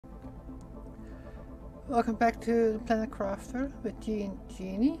Welcome back to the Planet Crafter with G and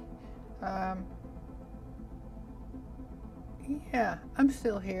Jeannie. Yeah, I'm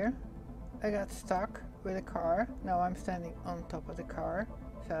still here. I got stuck with a car. Now I'm standing on top of the car,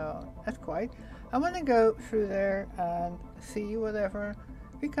 so that's quite. I want to go through there and see whatever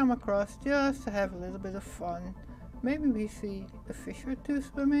we come across, just to have a little bit of fun. Maybe we see a fish or two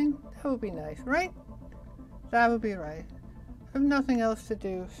swimming. That would be nice, right? That would be right. I have nothing else to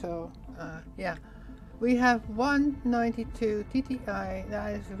do, so yeah. We have 192 TTI.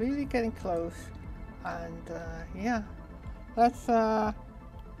 That is really getting close. And yeah, let's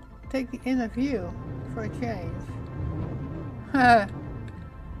take the inner view for a change.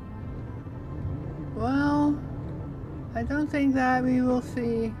 Well, I don't think that we will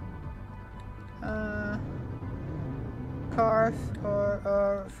see cars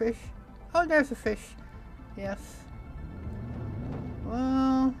or fish. Oh, there's a fish. Yes.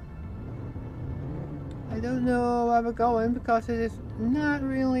 Well, I don't know where we're going because it is not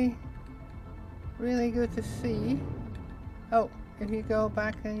really good to see. Oh, if you go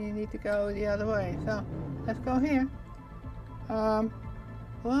back then you need to go the other way. So let's go here.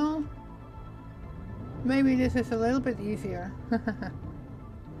 Well, maybe this is a little bit easier.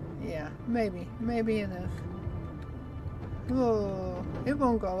 Yeah, maybe it is. Whoa, it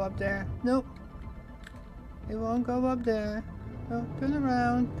won't go up there. Nope, it won't go up there. Oh, turn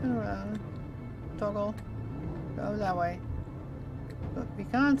around, toggle, go that way. But we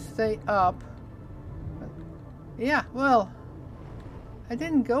can't stay up. But yeah, well, I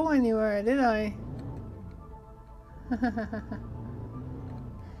didn't go anywhere, did I?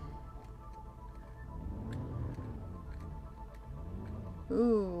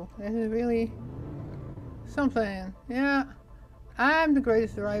 Ooh, this is really something. Yeah, I'm the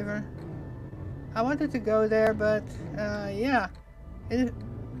greatest driver. I wanted to go there, but yeah, it is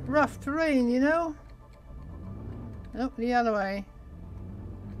rough terrain, you know? Nope, the other way.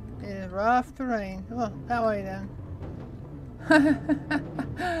 It is rough terrain. Well, that way then.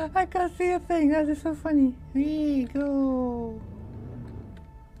 I can't see a thing. That is so funny. We go.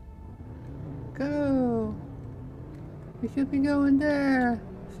 Go. We should be going there.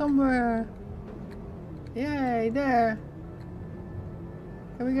 Somewhere. Yay, there.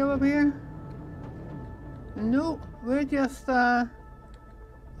 Can we go up here? Nope. We're just,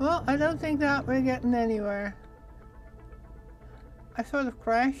 well, I don't think that we're getting anywhere. I sort of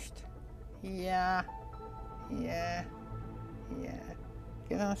crashed. Yeah. Get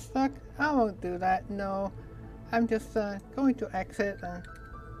unstuck? I won't do that, no. I'm just going to exit and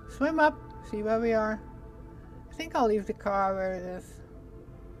swim up, see where we are. I think I'll leave the car where it is.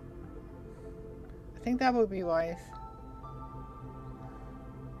 I think that would be wise.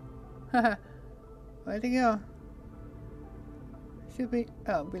 Where'd he go? Should be,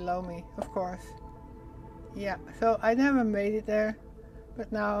 oh, below me, of course. Yeah, so I never made it there,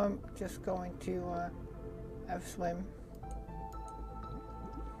 but now I'm just going to have a swim.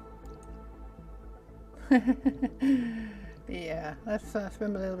 Yeah, let's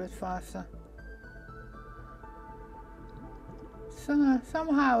swim a little bit faster. So,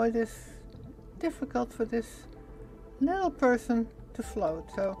 somehow it is difficult for this little person to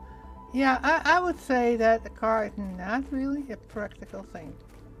float, so yeah, I would say that the car is not really a practical thing,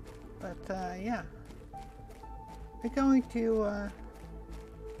 but yeah. We're going to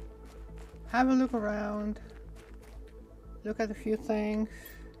have a look around, look at a few things,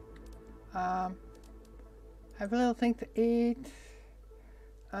 have a little thing to eat,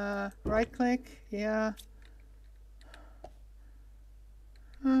 right click, yeah,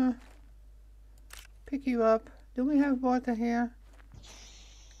 pick you up. Do we have water here?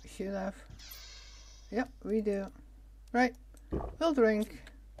 We should have. Yep, we do. Right, we'll drink.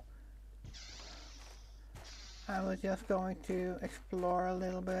 I was just going to explore a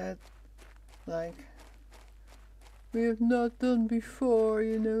little bit, like we have not done before,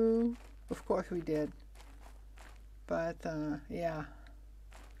 you know. Of course we did, but yeah,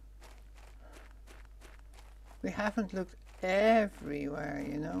 we haven't looked everywhere,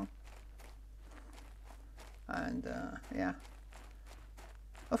 you know. And yeah,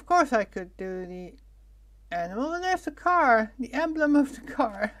 of course I could do the animal, and there's the car, the emblem of the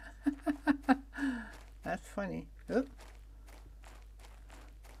car. That's funny. Oop.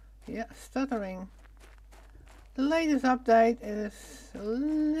 Yeah, stuttering. The latest update is a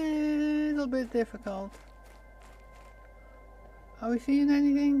little bit difficult. Are we seeing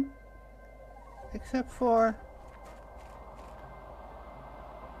anything? Except for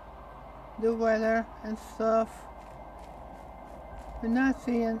the weather and stuff. We're not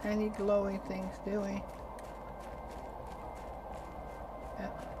seeing any glowing things, do we?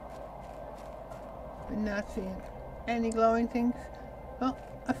 Yeah. We're not seeing any glowing things. Well,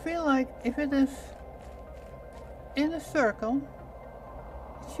 I feel like if it is in a circle,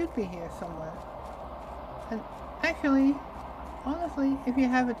 it should be here somewhere. And actually, honestly, if you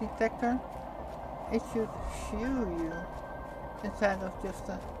have a detector, it should show you instead of just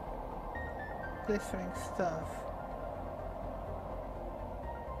the glittering stuff.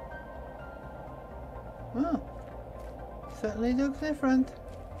 Well, certainly looks different.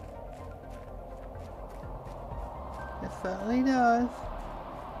 It certainly does.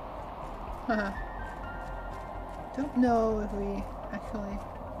 Don't know if we actually...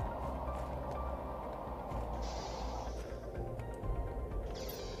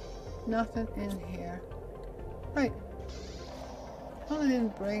 Nothing in here. Right. Well, I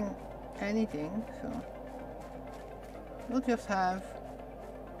didn't bring anything, so we'll just have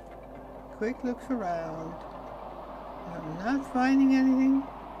quick looks around. If I'm not finding anything,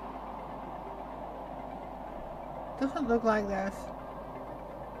 doesn't look like there's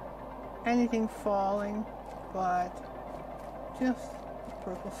anything falling, but just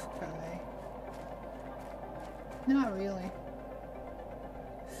purple sky. Not really.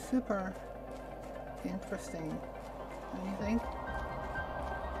 Super interesting. What do you think?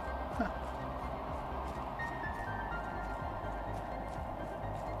 Huh.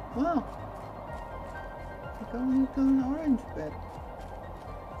 Well, we're going into an orange bit.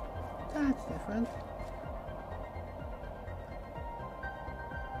 That's different.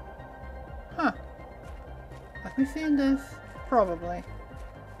 Huh. Have we seen this? Probably.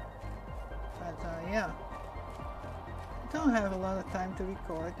 But yeah. I don't have a lot of time to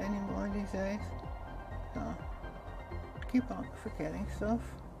record anymore these days. So keep on forgetting stuff.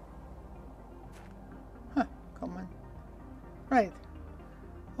 Huh, come on. Right.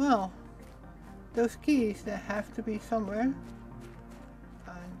 Well, those keys, they have to be somewhere.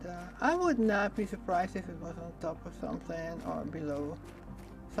 And I would not be surprised if it was on top of something or below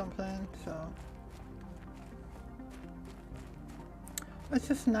something, so it's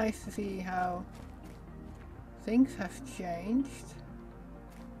just nice to see how things have changed.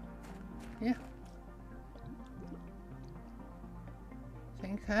 Yeah.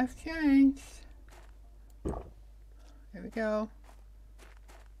 Things have changed. Here we go.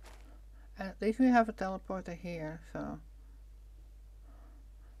 And at least we have a teleporter here, so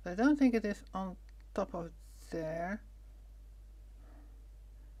I don't think it is on top of there.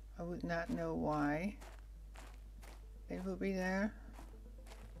 I would not know why it would be there.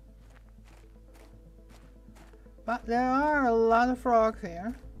 But there are a lot of frogs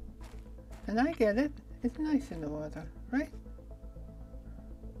here. And I get it. It's nice in the water, right?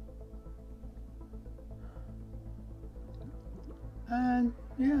 And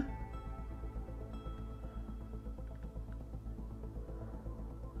yeah.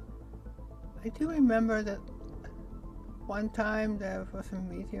 I do remember that one time there was a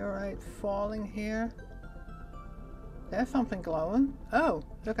meteorite falling here. There's something glowing. Oh,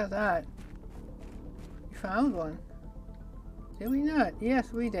 look at that. We found one. Did we not?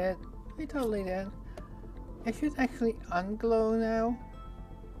 Yes, we did. We totally did. It should actually unglow now.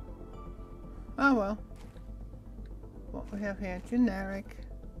 Oh well. What we have here, generic.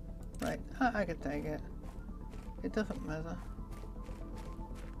 Right, I can take it. It doesn't matter.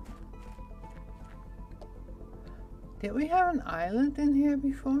 Did we have an island in here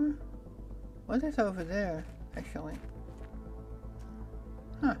before? What is over there, actually?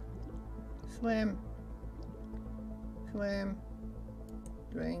 Huh. Swim. Swim.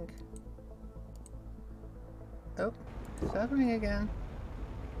 Drink. Oh, stuttering again.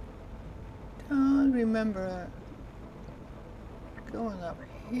 Don't remember going up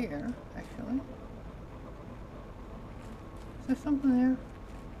here, actually. Is there something there?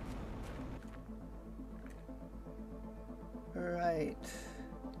 Right.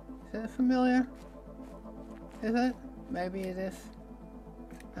 Is that familiar? Is it? Maybe it is.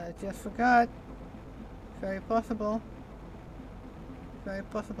 I just forgot. Very possible. Very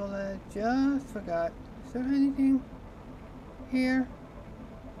possible that I just forgot. Is there anything here?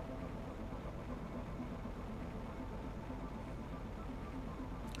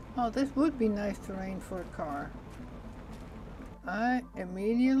 Oh, this would be nice terrain for a car. I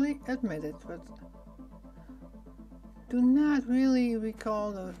immediately admit it, but do not really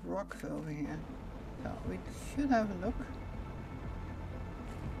recall those rocks over here. So we should have a look.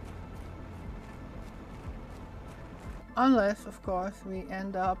 Unless, of course, we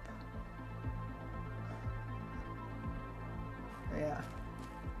end up... yeah.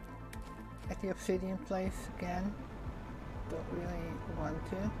 At the obsidian place again. Don't really want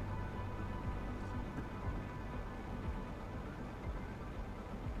to.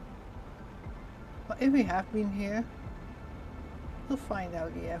 But if we have been here, we'll find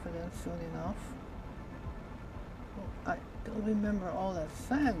out the evidence soon enough. Oh, I don't remember all that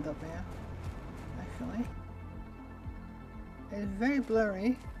sand up here, actually. It's very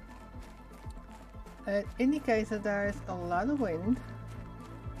blurry. It indicates that there is a lot of wind.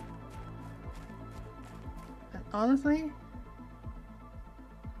 And honestly,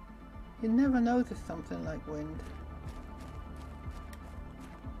 you never notice something like wind.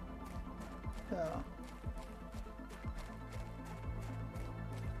 So,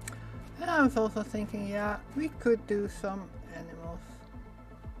 and I was also thinking, yeah, we could do some animals.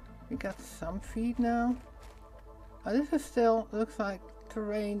 We got some feed now. Oh, this is still, looks like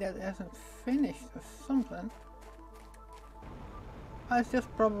terrain that hasn't finished or something. I was just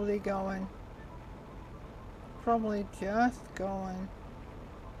probably just going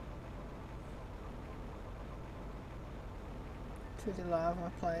to the lava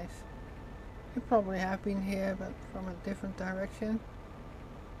place. You probably have been here, but from a different direction.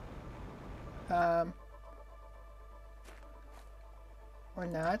 Or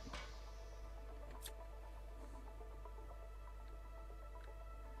not.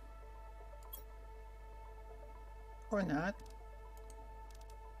 Or not.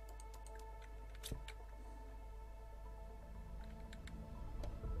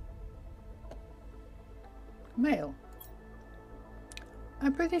 Mail.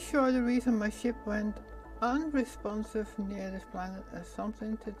 I'm pretty sure the reason my ship went unresponsive near this planet has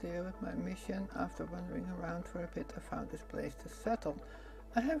something to do with my mission. After wandering around for a bit, I found this place to settle.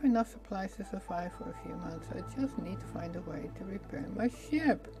 I have enough supplies to survive for a few months. I just need to find a way to repair my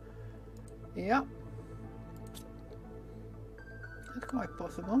ship. Yeah. That's quite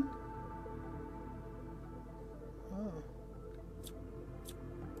possible. Oh.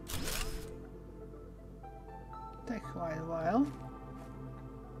 Takes quite a while.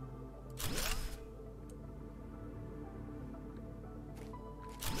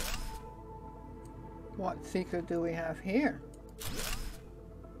 What secret do we have here?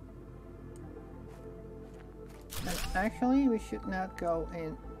 And actually, we should not go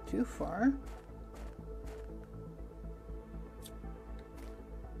in too far.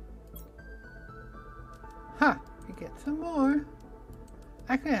 Ha! We get some more.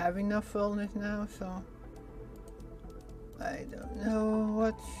 Actually, I have enough fullness now, so I don't know.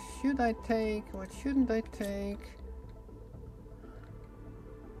 What should I take? What shouldn't I take?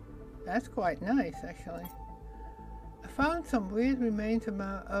 That's quite nice, actually. I found some weird remains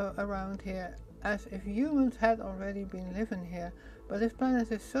around here, as if humans had already been living here, but this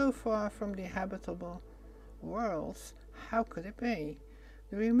planet is so far from the habitable worlds. How could it be?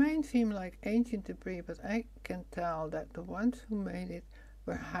 The remains seem like ancient debris, but I can tell that the ones who made it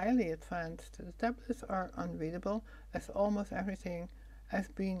were highly advanced. The tablets are unreadable, as almost everything has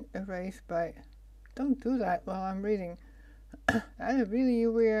been erased by... Don't do that while I'm reading. That is really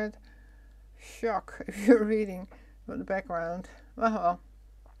weird. Shock if you're reading from the background. Well,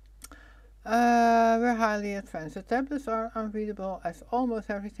 we're highly advanced. The tablets are unreadable as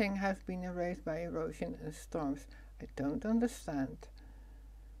almost everything has been erased by erosion and storms. I don't understand.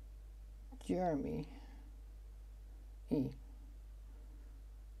 Jeremy. Who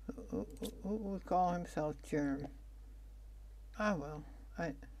would call himself Germ? Ah well,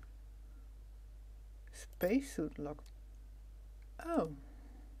 Spacesuit lock. Oh.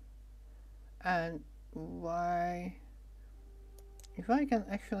 And why, if I can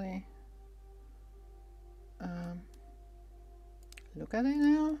actually look at it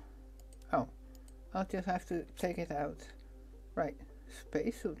now. Oh, I'll just have to take it out. Right,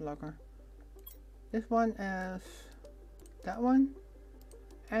 spacesuit locker. This one is that one.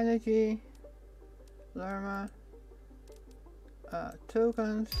 Energy, Lerma,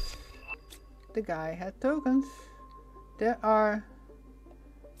 tokens. The guy had tokens. There are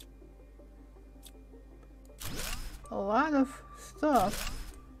a lot of stuff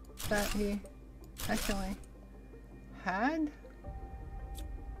that he actually had.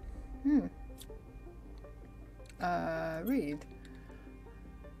 Read.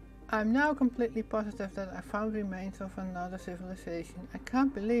 I'm now completely positive that I found remains of another civilization. I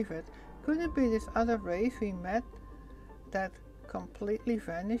can't believe it. Could it be this other race we met that completely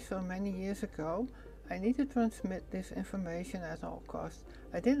vanished so many years ago? I need to transmit this information at all costs.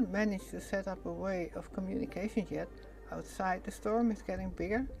 I didn't manage to set up a way of communication yet. Outside, the storm is getting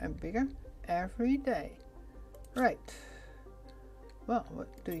bigger and bigger every day. Right. Well,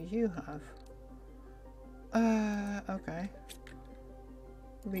 what do you have? Okay.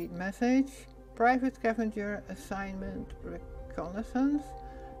 Read message. Private scavenger assignment reconnaissance.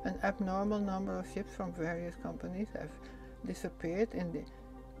 An abnormal number of ships from various companies have disappeared in the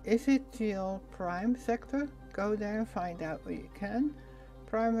Is it your prime sector? Go there and find out what you can.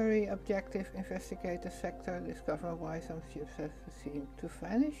 Primary objective, investigate the sector, discover why some ships have seemed to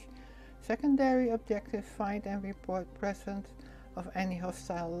vanish. Secondary objective, find and report presence of any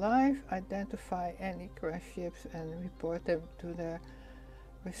hostile life, identify any crash ships and report them to their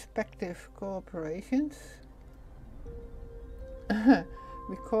respective corporations.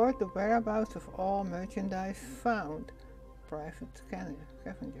 Record the whereabouts of all merchandise found. Private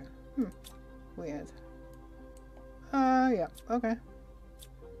scavenger. Weird. Yeah, okay.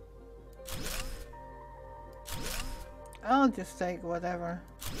 I'll just take whatever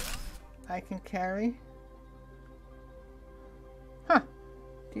I can carry. Huh.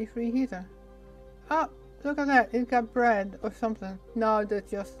 T3 heater. Oh, look at that. It got bread or something. No,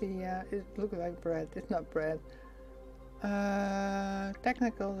 that's just the, it looks like bread. It's not bread.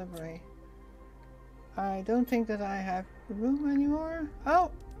 Technical debris. I don't think that I have room anymore.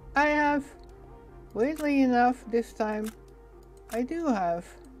 Oh, I have. Weirdly enough, this time I do have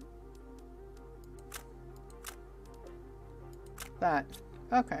that.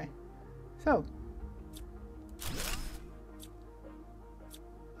 Okay. So.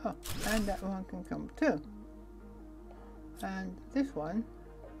 Oh, and that one can come too. And this one,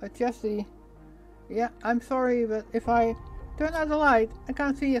 adjust the. Yeah, I'm sorry, but if I turn out the light, I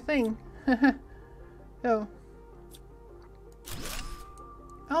can't see a thing. So,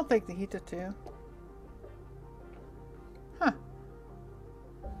 I'll take the heater too. Huh.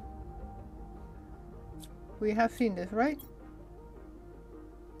 We have seen this, right?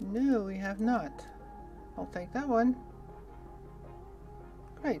 No, we have not. I'll take that one.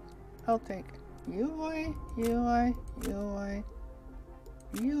 Great. I'll take UI.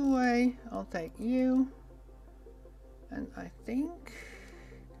 I'll take you. And I think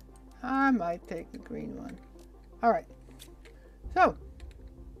I might take the green one. Alright. So.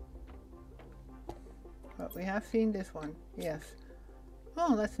 But we have seen this one. Yes.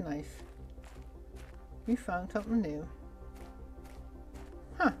 Oh, that's nice. We found something new.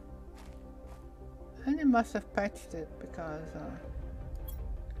 Huh. And they must have patched it because,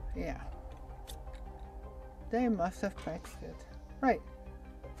 yeah. They must have patched it. Right.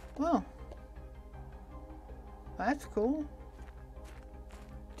 Well. That's cool.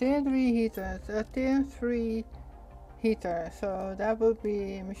 Tier 3 heaters. A tier 3 heater. So that would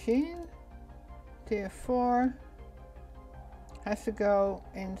be machine. Tier 4 has to go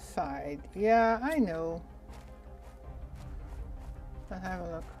inside. Yeah, I know. Let's have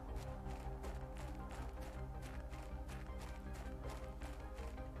a look.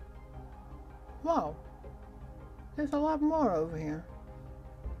 Wow, there's a lot more over here.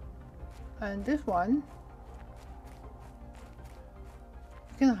 And this one,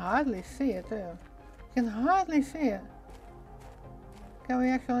 you can hardly see it too. You can hardly see it. Can we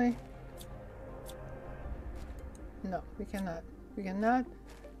actually? No, we cannot. We cannot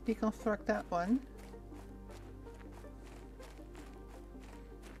deconstruct that one.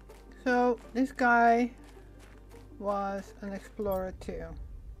 So this guy was an explorer too.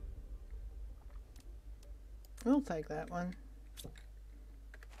 We'll take that one.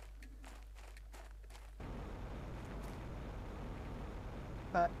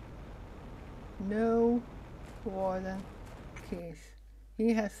 But no warden keys.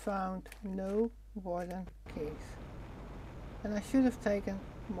 He has found no warden keys. And I should have taken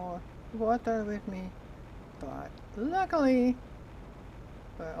more water with me, but luckily,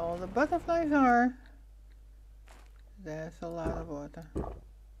 where all the butterflies are, there's a lot of water.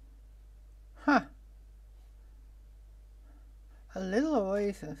 Huh. A little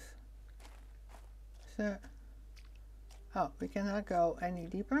oasis. So, oh, we cannot go any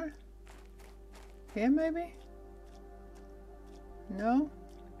deeper? Here maybe? No?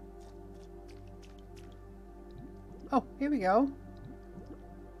 Oh, here we go.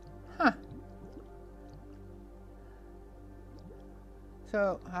 Huh.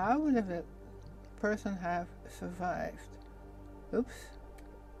 So, how would the person have survived? Oops.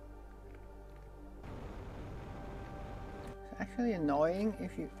 It's actually annoying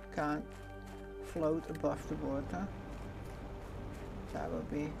if you can't float above the water. That would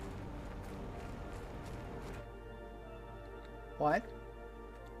be... What?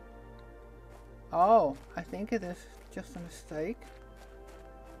 Oh, I think it is just a mistake.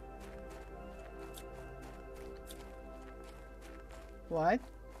 What?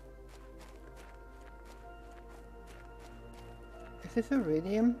 Is this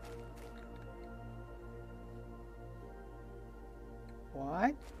iridium?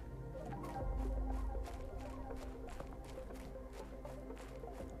 What?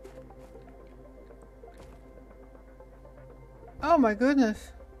 Oh my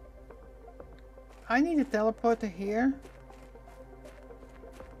goodness. I need a teleporter here.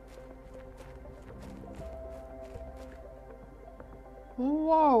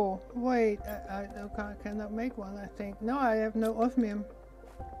 Whoa, wait, I cannot make one, I think. No, I have no osmium.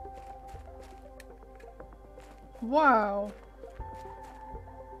 Wow.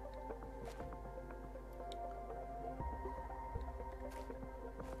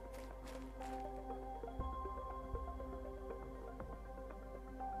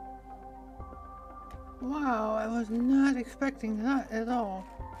 Wow, I was not expecting that at all.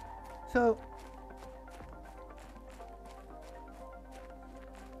 So,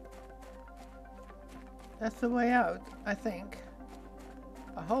 that's the way out, I think.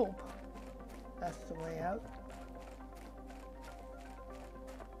 I hope that's the way out.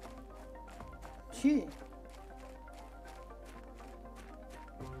 Gee.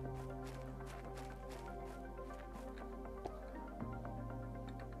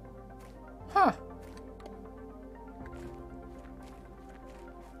 Huh.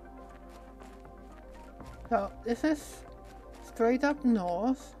 So this is straight up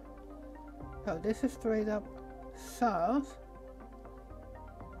north. So this is straight up south.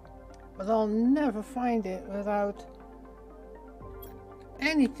 But I'll never find it without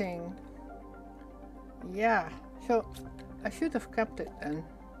anything. Yeah, so I should have kept it then.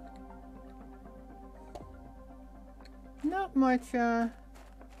 Not much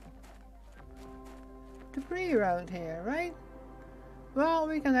debris around here, right? Well,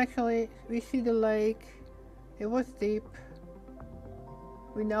 we can actually, we see the lake. It was deep.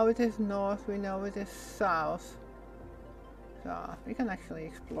 We know it is north, we know it is south. So we can actually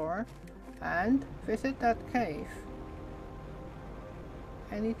explore and visit that cave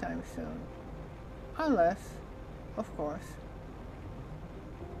anytime soon. Unless, of course,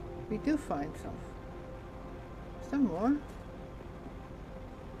 we do find some. Is there more?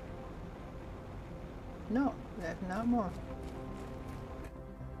 No, there's not more.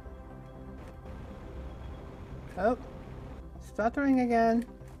 Oh, stuttering again.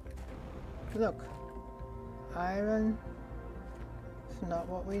 Look, iron. It's not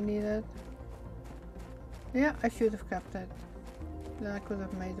what we needed. Yeah, I should have kept it. Then I could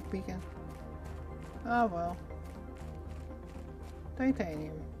have made a beacon. Oh well.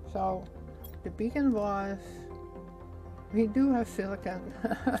 Titanium. So, the beacon was... We do have silicon.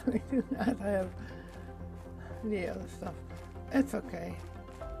 We do not have the other stuff. It's okay.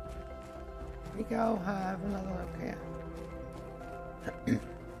 We go have another look here.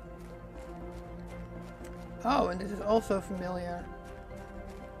 Oh, and this is also familiar.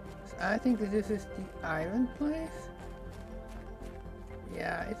 So I think that this is the iron place.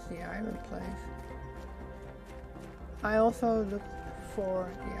 Yeah, it's the iron place. I also looked for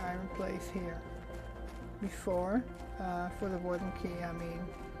the iron place here before, for the wooden key, I mean.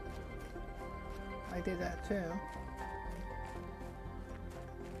 I did that too.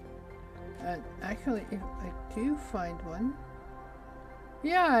 And actually, if I do find one...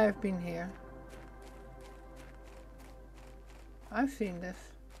 Yeah, I've been here. I've seen this.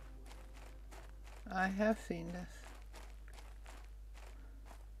 I have seen this.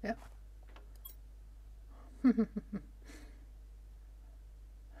 Yep.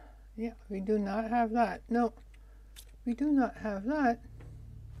 Yeah, we do not have that. No, we do not have that.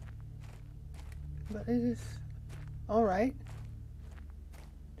 But it is alright.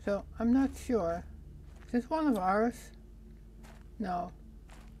 So, I'm not sure. Is this one of ours? No.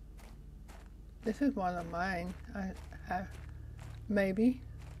 This is one of mine. I have... Maybe.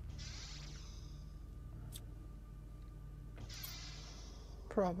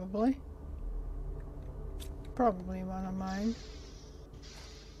 Probably. Probably one of mine.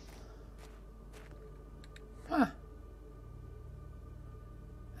 Huh.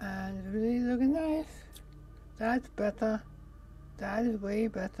 And it's really looking nice. That's better. That is way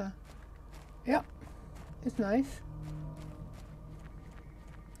better. Yeah, it's nice.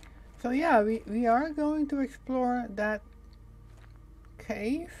 So yeah, we are going to explore that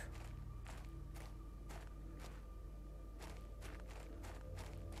cave.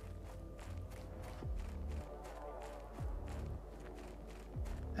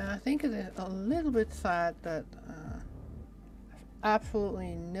 And I think it is a little bit sad that I have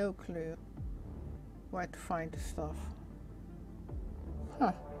absolutely no clue where to find the stuff.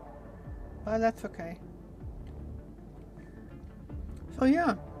 Huh. But that's okay. So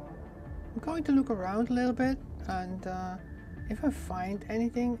yeah, I'm going to look around a little bit, and if I find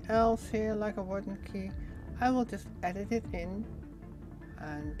anything else here like a wooden key, I will just edit it in,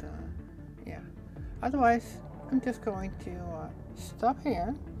 and yeah. Otherwise, I'm just going to stop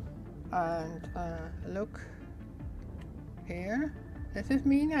here and look here. This is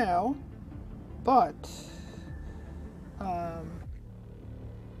me now, But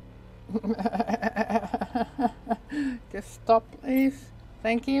just stop, please.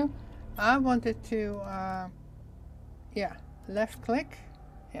 Thank you. I wanted to, yeah, left click.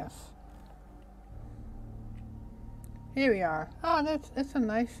 Yes. Here we are. Oh, it's a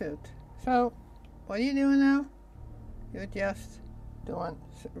nice suit. So, what are you doing now? You're just doing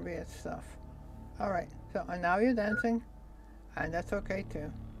weird stuff. Alright, so and now you're dancing, and that's okay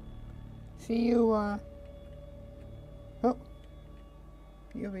too. See you, oh,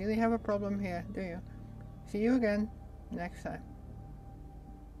 you really have a problem here, do you? See you again next time.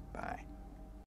 Bye.